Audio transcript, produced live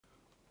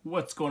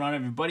What's going on,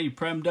 everybody?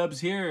 Prime Dubs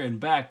here and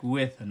back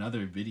with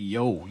another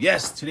video.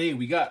 Yes, today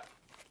we got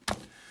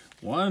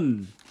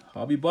one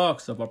hobby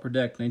box of Upper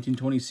Deck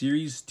 1920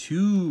 Series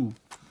 2.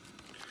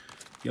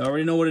 You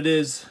already know what it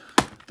is.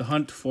 The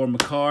hunt for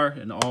Makar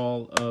and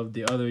all of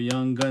the other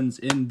young guns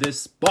in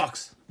this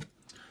box.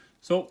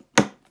 So,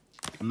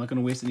 I'm not going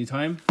to waste any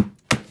time.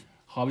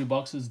 Hobby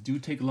boxes do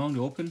take long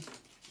to open,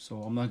 so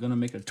I'm not going to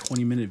make a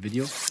 20-minute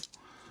video.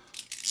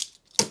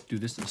 Do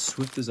this as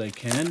swift as I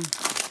can.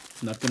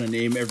 I'm not going to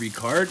name every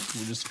card.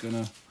 We're just going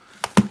to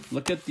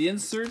look at the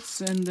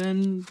inserts and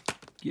then,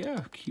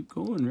 yeah, keep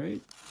going,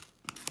 right?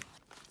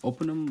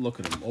 Open them, look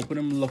at them. Open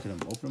them, look at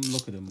them. Open them,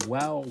 look at them.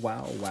 Wow,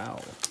 wow,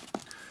 wow.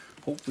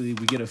 Hopefully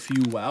we get a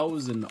few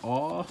wows and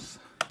ahs.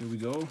 Here we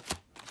go.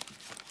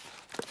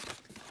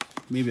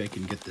 Maybe I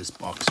can get this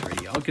box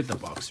ready. I'll get the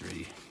box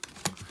ready.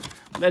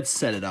 Let's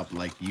set it up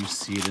like you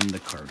see it in the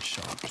card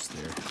shops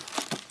there.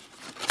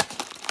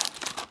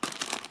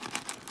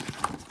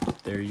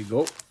 There you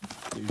go.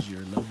 There's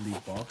your lovely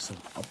box of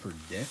Upper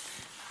Deck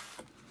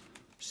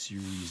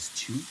Series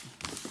 2.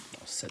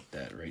 I'll set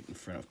that right in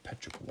front of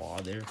Patrick Waugh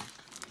there.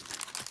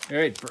 All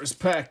right, first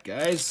pack,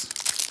 guys.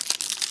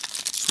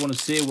 Just want to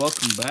say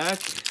welcome back.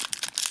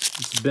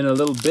 It's been a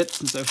little bit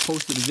since I've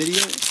posted a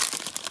video.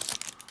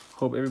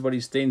 Hope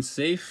everybody's staying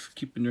safe,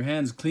 keeping your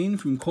hands clean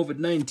from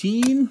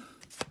COVID-19.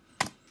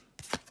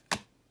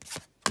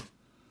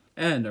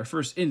 And our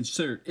first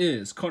insert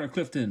is Connor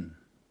Clifton,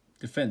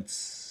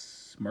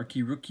 Defense,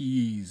 Marquee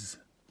Rookies,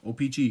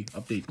 OPG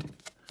update.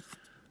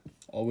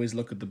 Always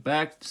look at the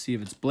back to see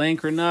if it's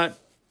blank or not.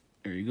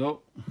 There you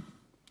go.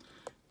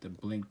 The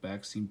blank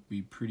back seems to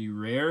be pretty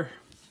rare.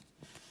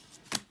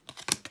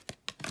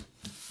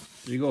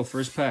 There you go,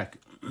 first pack.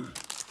 I'm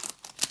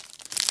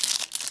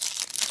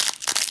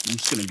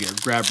just gonna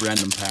grab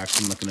random packs.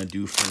 I'm not gonna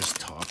do first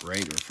top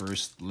right or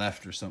first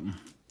left or something.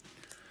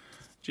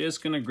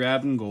 Just gonna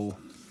grab and go.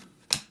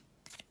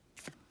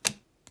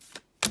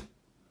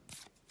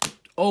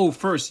 Oh,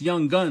 first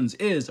Young Guns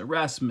is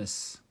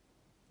Erasmus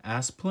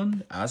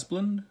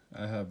Asplund?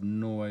 I have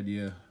no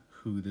idea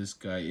who this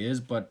guy is,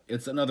 but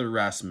it's another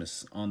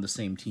Erasmus on the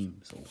same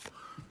team, so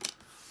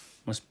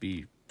must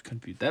be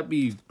confused. That'd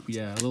be,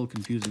 yeah, a little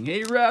confusing.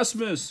 Hey,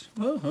 Erasmus!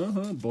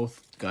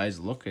 Both guys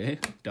look, eh?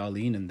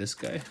 Darlene and this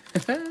guy.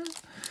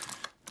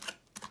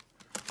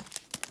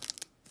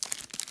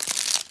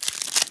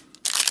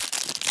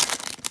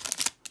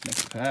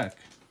 Next pack.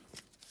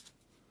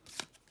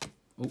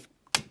 Oh,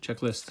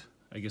 checklist.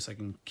 I guess I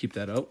can keep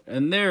that out.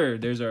 And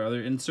there's our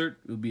other insert.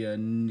 It will be a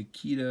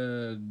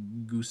Nikita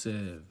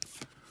Gusev.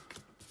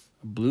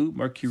 A blue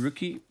Marquee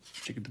Rookie.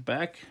 Check at the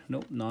back.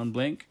 Nope,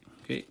 non-blank.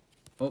 Okay.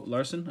 Oh,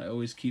 Larson. I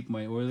always keep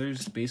my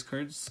Oilers base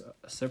cards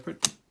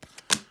separate.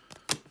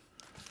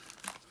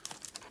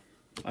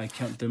 I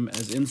count them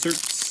as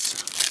inserts.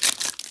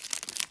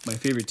 My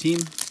favorite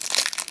team.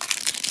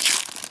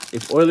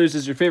 If Oilers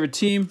is your favorite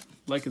team,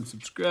 like and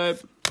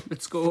subscribe.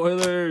 Let's go,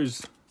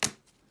 Oilers!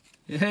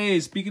 Hey,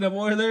 speaking of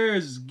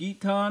Oilers,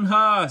 Gitan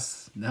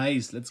Haas.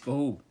 Nice, let's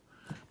go.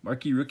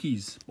 Marquee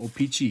Rookies,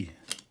 Opeachy.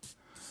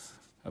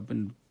 I've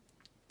been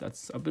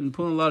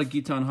putting a lot of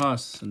Gitan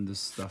Haas in this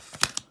stuff.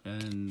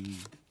 And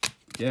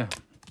yeah.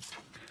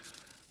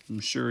 I'm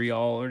sure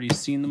y'all already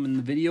seen them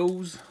in the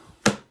videos.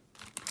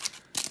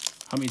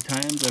 How many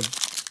times I've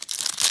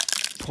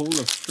pulled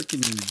a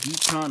freaking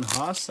Gitan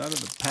Haas out of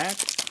the pack.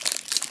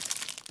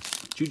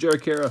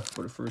 Jujhar Khaira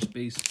for the first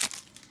base.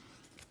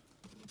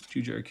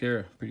 Jujhar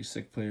Khaira, pretty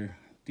sick player,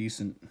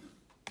 decent.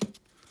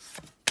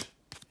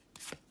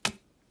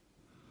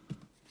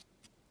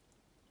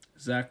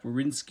 Zach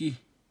Werenski.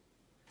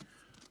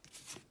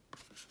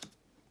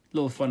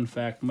 Little fun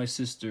fact, my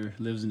sister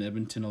lives in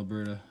Edmonton,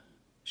 Alberta.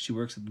 She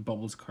works at the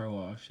Bubbles Car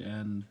Wash,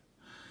 and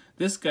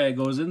this guy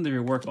goes in there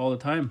to work all the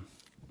time.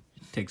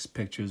 Takes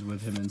pictures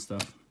with him and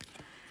stuff.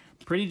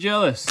 Pretty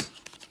jealous.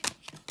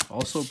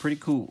 Also pretty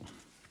cool.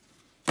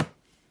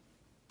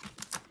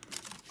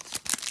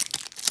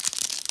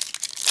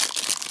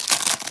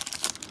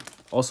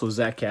 Also,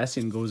 Zach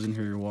Cassian goes in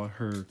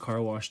her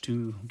car wash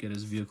too, get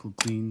his vehicle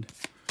cleaned.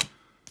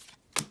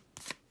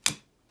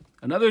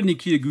 Another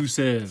Nikita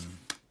Gusev.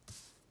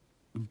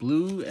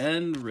 Blue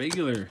and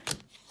regular.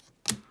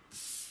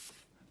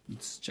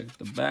 Let's check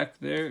the back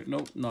there.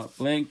 Nope, not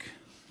blank.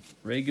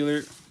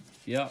 Regular.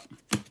 Yeah.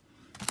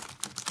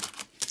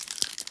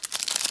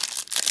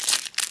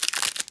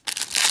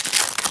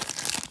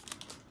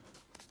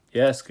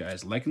 Yes,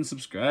 guys, like and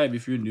subscribe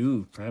if you're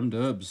new. Prime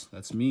Dubs,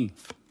 that's me.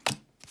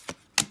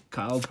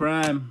 Kyle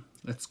Prime,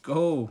 let's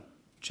go.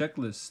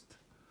 Checklist,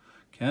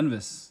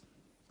 Canvas,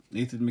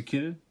 Nathan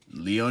McKinnon,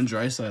 Leon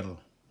Draisaitl.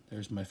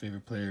 There's my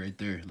favorite player right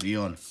there,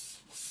 Leon.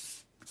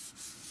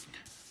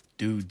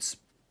 Dude's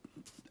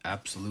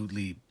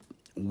absolutely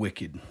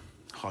wicked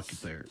hockey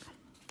player.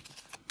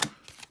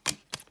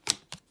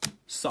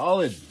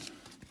 Solid.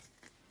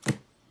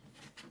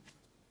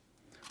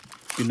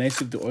 Be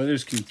nice if the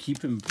Oilers can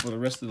keep him for the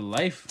rest of the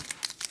life.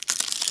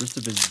 Rest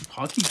of his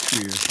hockey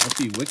career. That'd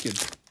be wicked.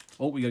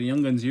 Oh, we got a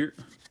Young Guns here.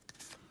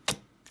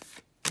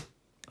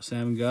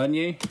 Sam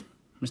Gagner.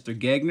 Mr.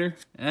 Gagner.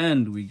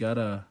 And we got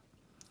a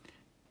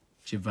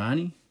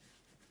Giovanni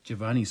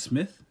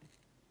Smith.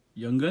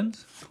 Young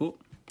Guns. Cool.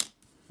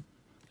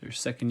 There's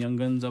second Young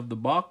Guns of the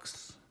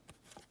box.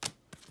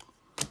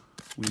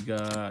 We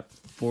got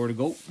 4 to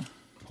go.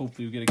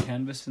 Hopefully we get a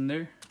canvas in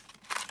there.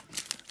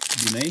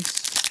 Be nice.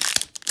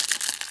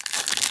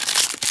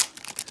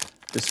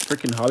 This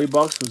freaking hobby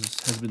box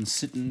has been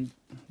sitting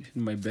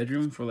in my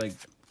bedroom for like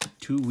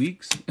 2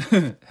 weeks.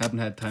 Haven't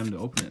had time to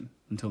open it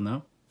until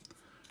now.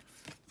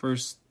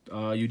 First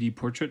UD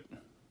portrait.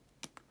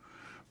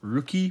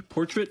 Rookie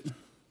portrait.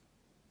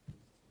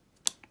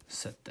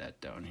 Set that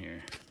down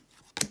here.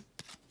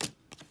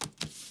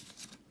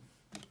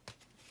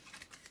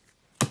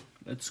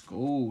 Let's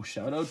go.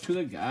 Shout out to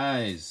the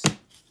guys.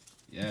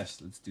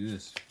 Yes, let's do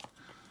this.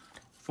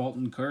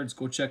 Fulton Cards,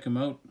 go check him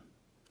out.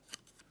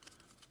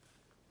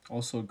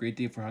 Also a great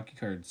day for hockey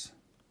cards.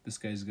 This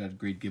guy's got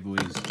great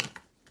giveaways.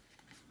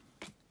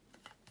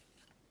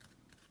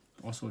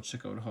 Also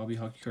check out Hobby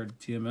Hockey Card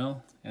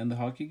TML and the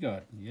Hockey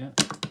God. Yeah.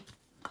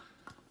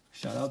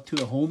 Shout out to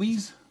the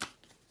homies.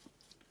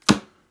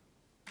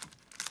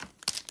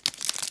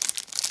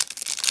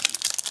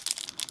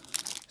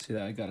 See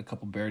that I got a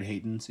couple Barrett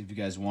Haytons. If you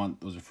guys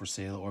want, those are for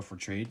sale or for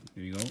trade.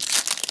 There you go.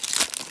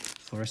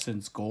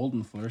 Fluorescence gold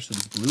and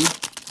fluorescence blue.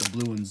 The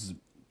blue one's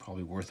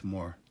probably worth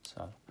more.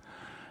 So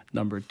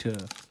number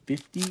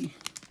 250.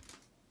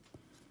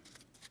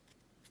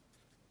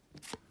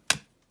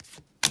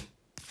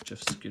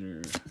 Jeff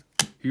Skinner,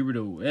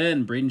 Huberdeau,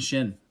 and Braden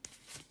Shen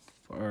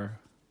for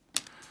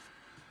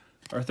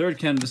our third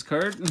canvas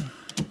card.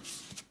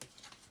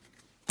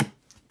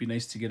 Be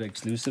nice to get an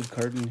exclusive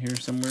card in here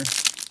somewhere.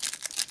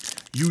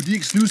 UD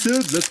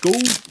exclusive, let's go.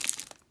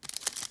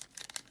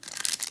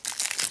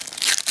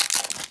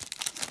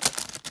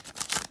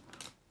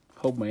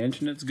 Hope my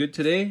internet's good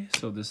today,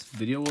 so this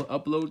video will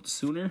upload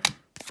sooner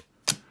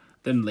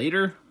than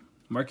later.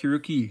 Marquee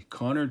rookie,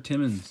 Connor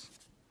Timmins.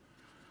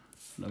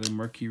 Another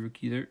marquee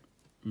rookie there,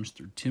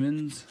 Mr.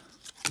 Timmins.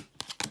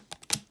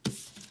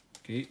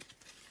 Okay,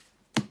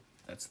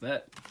 that's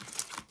that.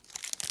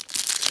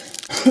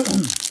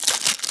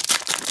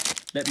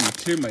 Let me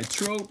clear my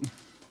throat.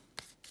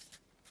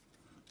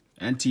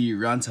 Antti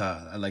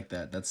Ranta, I like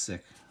that. That's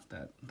sick.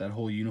 That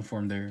whole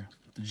uniform there,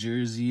 the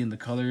jersey and the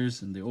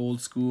colors and the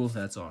old school.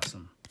 That's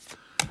awesome.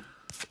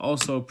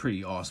 Also,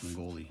 pretty awesome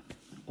goalie.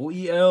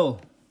 OEL,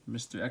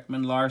 Mr.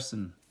 Ekman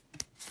Larson.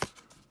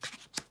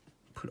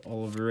 Put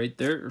Oliver right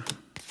there.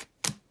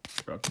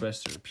 Brock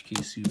Besser, PK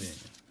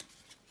Subban.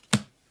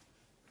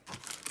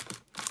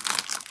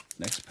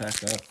 Next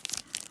pack up.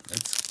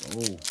 Let's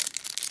go.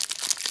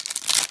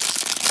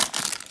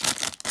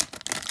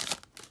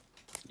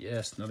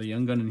 Yes, another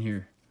young gun in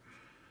here.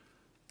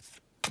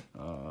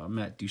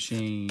 Matt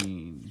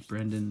Duchene,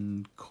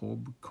 Brendan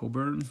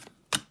Coburn,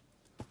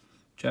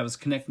 Travis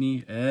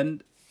Konechny,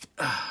 and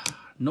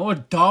Noah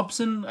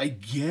Dobson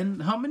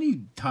again. How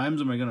many times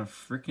am I gonna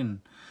freaking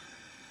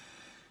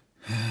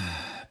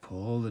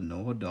pull the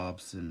Noah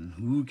Dobson?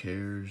 Who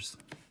cares?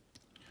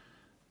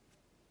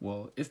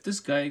 Well, if this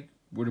guy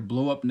were to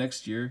blow up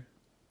next year,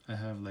 I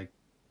have like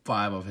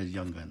 5 of his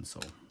young guns,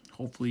 so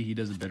hopefully he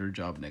does a better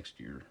job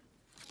next year.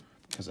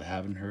 Because I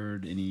haven't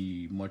heard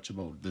much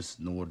about this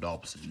Noah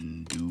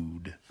Dobson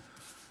dude.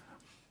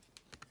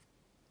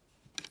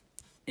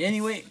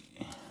 Anyway,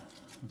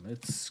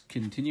 let's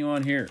continue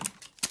on here.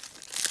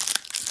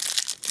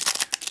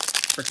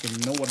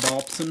 Freaking Noah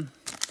Dobson.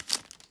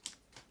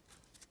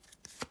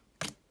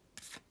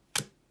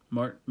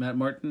 Matt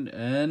Martin,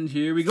 and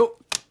here we go.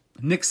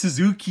 Nick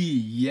Suzuki.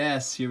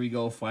 Yes, here we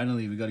go.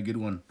 Finally, we got a good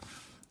one.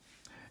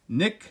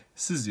 Nick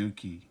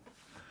Suzuki.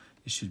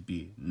 It should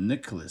be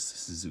Nicholas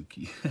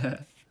Suzuki.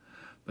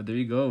 But there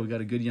you go. We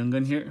got a good young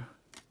gun here.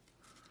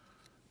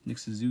 Nick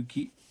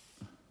Suzuki.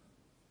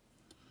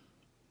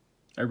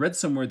 I read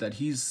somewhere that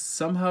he's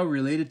somehow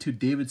related to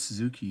David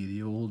Suzuki,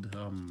 the old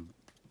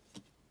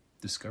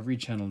Discovery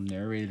Channel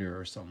narrator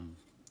or something.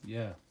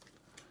 Yeah.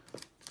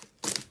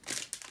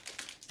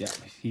 Yeah,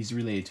 he's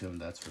related to him,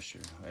 that's for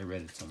sure. I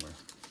read it somewhere.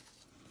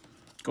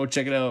 Go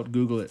check it out.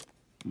 Google it.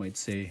 Might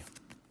say.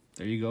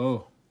 There you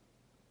go.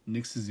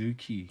 Nick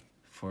Suzuki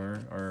for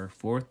our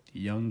 4th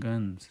Young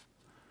Guns.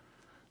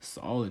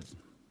 Solid.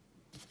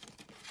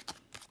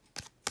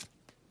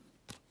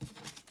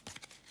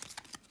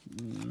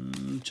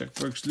 Check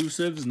for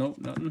exclusives. Nope,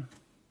 nothing.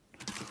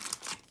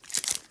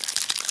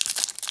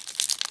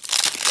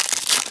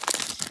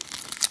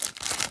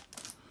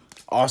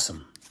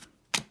 Awesome.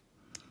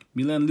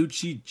 Milan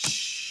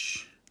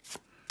Lucic.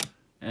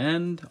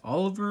 And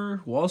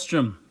Oliver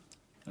Wahlstrom.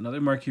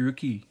 Another marquee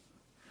rookie.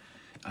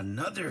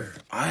 Another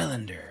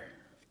Islander.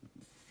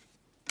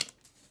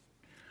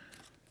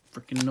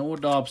 Freaking Noah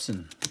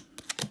Dobson.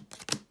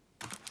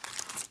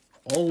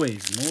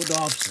 Always Noah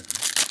Dobson.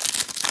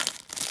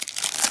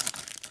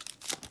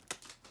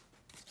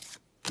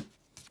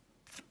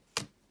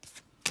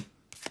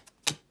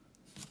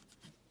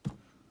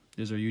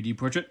 There's our UD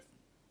portrait.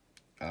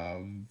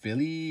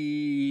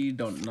 Vili,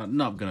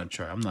 not gonna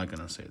try. I'm not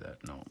gonna say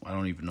that. No, I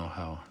don't even know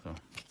how. So.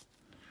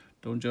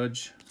 Don't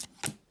judge.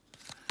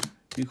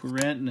 Mikko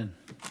Rantanen.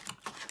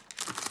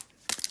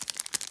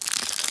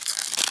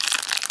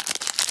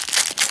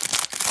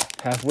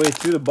 Halfway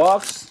through the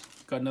box,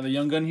 got another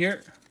Young Gun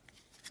here.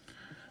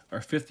 Our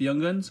 5th Young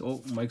Guns.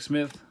 Oh, Mike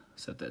Smith.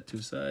 Set that to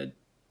the side.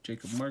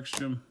 Jacob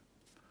Markstrom.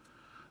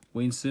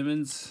 Wayne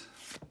Simmons.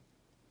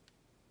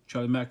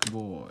 Charlie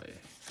McAvoy.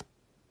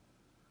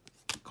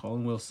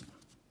 Colin Wilson.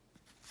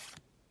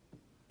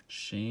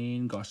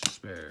 Shane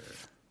Gostisbehere.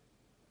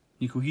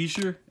 Nico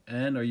Hischier.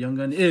 And our Young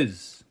Gun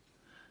is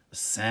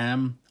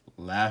Sam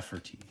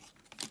Lafferty.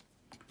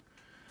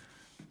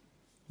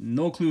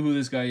 No clue who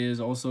this guy is.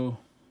 Also,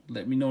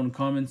 let me know in the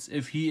comments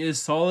if he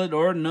is solid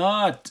or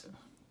not.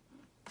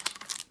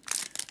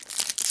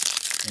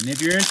 And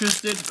if you're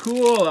interested,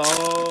 cool.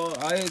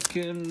 I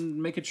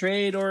can make a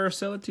trade or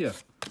sell it to you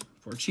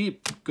for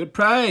cheap. Good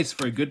price,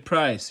 for a good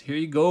price. Here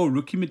you go.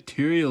 Rookie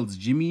Materials.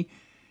 Jimmy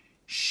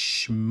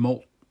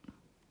Schultz.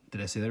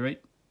 Did I say that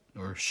right?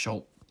 Or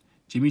Schultz.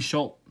 Jimmy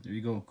Schultz. There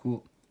you go.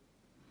 Cool.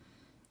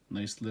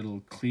 Nice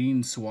little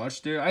clean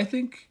swatch there. I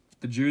think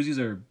the jerseys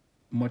are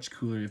much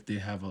cooler if they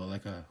have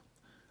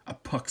a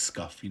puck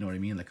scuff. You know what I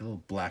mean? Like a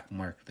little black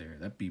mark there.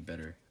 That'd be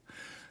better.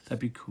 That'd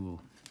be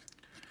cool.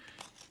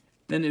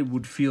 Then it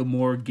would feel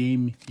more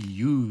game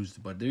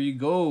used. But there you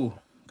go.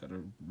 Got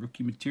a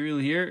rookie material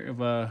here of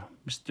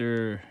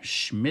Mr.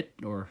 Schmidt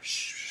or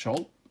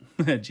Schultz.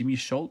 Jimmy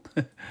Schultz.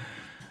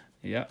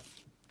 Yeah,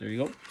 there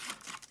you go.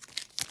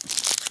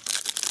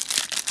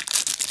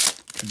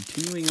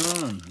 Continuing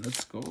on.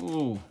 Let's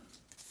go.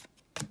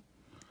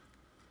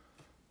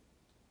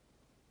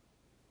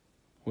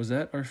 Was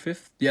that our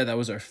 5th? Yeah, that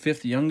was our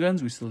 5th Young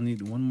Guns. We still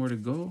need one more to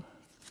go.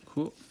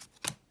 Cool.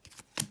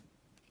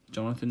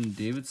 Jonathan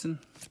Davidson.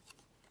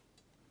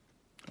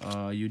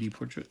 UD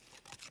portrait.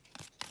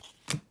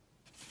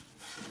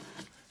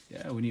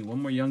 Yeah, we need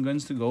one more Young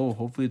Guns to go.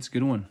 Hopefully it's a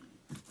good one.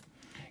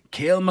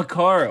 Cale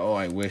Makar. Oh,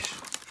 I wish.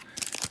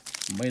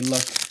 My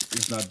luck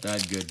is not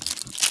that good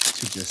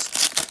to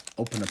just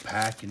open a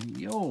pack and,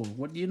 yo,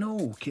 what do you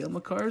know? Cale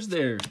Makar's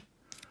there.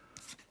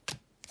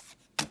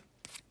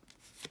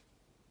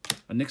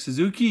 A Nick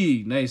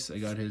Suzuki. Nice. I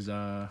got his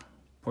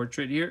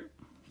portrait here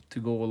to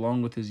go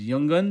along with his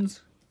Young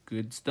Guns.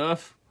 Good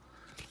stuff.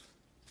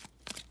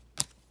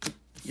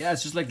 Yeah,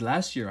 it's just like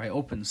last year. I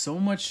opened so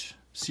much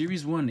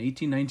Series 1,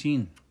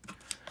 18-19.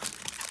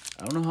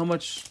 I don't know how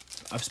much.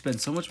 I've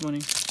spent so much money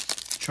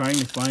trying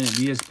to find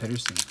Elias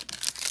Pettersson.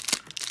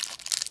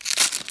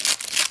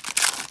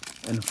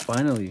 And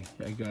finally,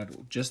 I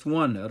got just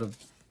one out of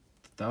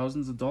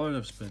thousands of dollars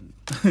I've spent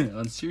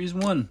on Series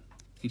 1,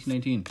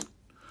 18-19.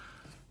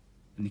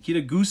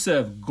 Nikita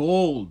Gusev,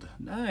 gold.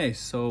 Nice.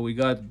 So we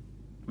got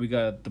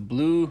the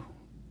blue,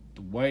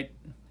 the white,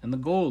 and the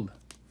gold.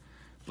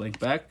 Blank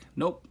back.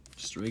 Nope.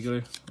 Just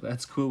regular.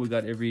 That's cool. We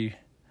got every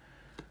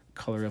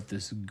color of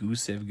this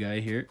Gusev guy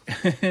here.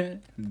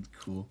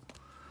 Cool.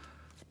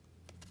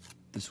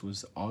 This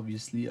was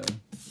obviously a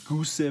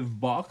Gusev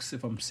box,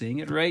 if I'm saying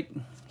it right.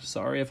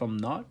 Sorry if I'm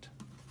not.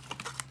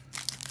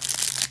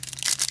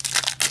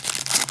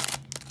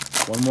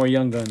 One more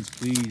Young Guns,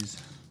 please.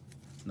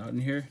 Not in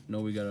here? No,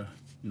 we got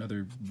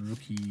another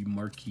rookie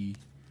marquee.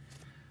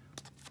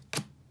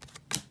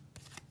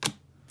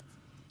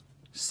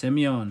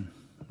 Semyon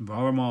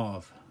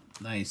Varlamov.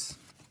 Nice.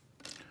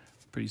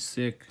 Pretty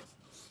sick.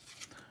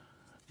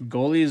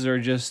 Goalies are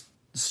just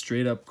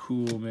straight up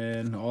cool,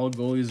 man. All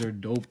goalies are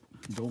dope.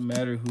 Don't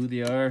matter who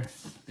they are.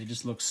 They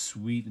just look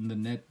sweet in the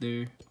net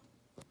there.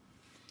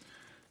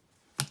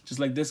 Just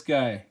like this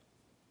guy.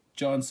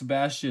 John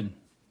Sebastian.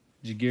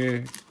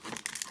 Jaguar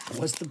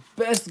was the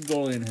best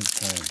goalie in his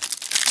time.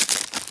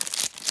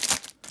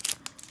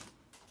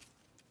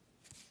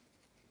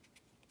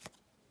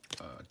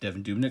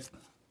 Devin Dubnyk.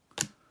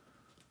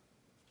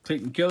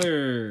 Clayton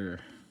Keller.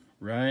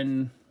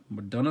 Ryan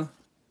Madonna.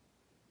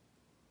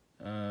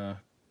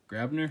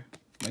 Grabner.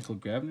 Michael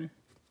Grabner.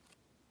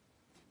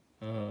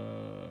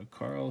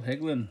 Carl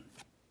Hagelin.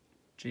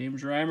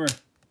 James Reimer.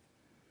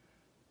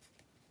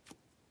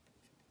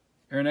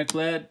 Aaron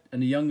Ekblad.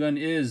 And the Young Gun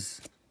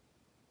is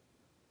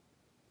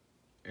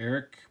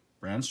Erik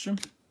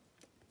Brannstrom.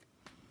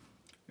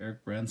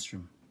 Erik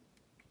Brannstrom.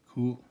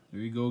 Cool.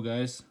 There you go,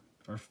 guys.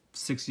 Our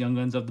 6 Young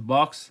Guns of the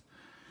box.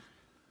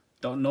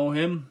 Don't know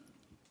him.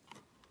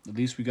 At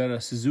least we got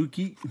a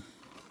Suzuki.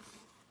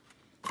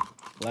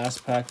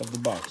 Last pack of the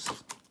box.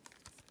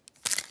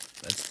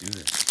 Let's do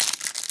this.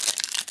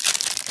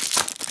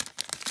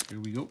 Here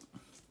we go.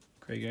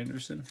 Craig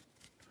Anderson.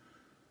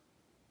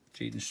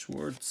 Jaden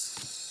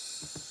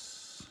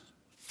Schwartz.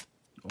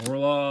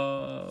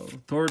 Orlov.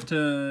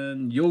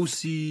 Thornton.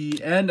 Yossi.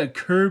 And a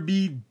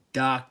Kirby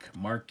Dach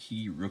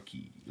marquee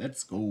rookie.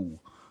 Let's go.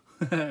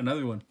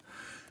 Another one.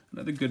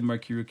 Another good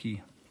marquee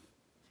rookie.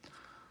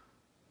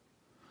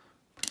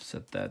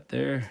 Set that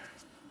there.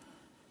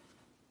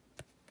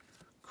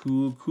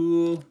 Cool,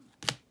 cool.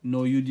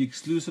 No UD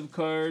exclusive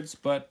cards,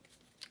 but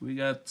we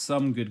got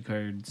some good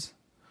cards.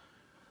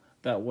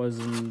 That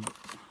wasn't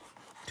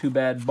too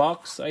bad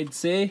box, I'd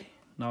say.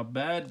 Not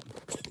bad.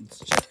 Let's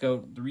check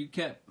out the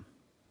recap.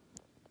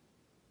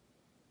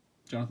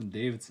 Jonathan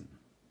Davidson.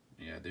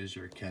 Yeah, there's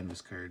your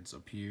canvas cards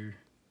up here.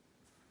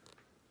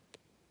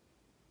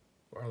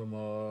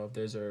 Varlamov.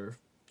 There's our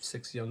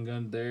 6 young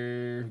gun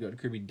there. We got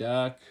Kirby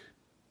Duck.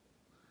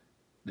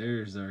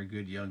 There's our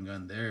good young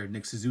gun there.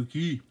 Nick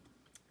Suzuki.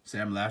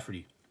 Sam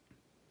Lafferty.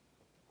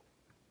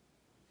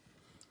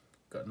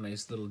 Got a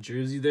nice little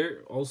jersey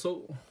there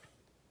also.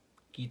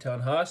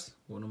 Keaton Haas,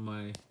 one of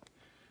my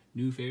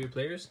new favorite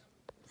players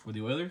for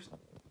the Oilers.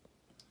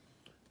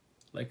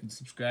 Like and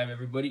subscribe,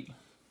 everybody.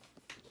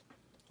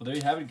 Well, there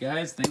you have it,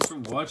 guys. Thanks for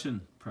watching.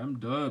 Prem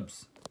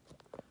Dubs.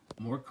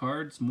 More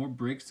cards, more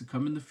breaks to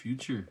come in the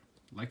future.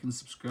 Like and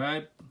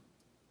subscribe.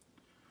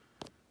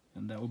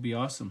 And that would be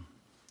awesome.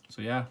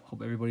 So yeah,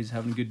 hope everybody's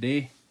having a good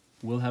day.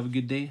 Will have a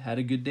good day. Had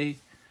a good day.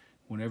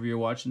 Whenever you're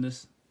watching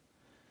this.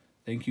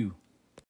 Thank you.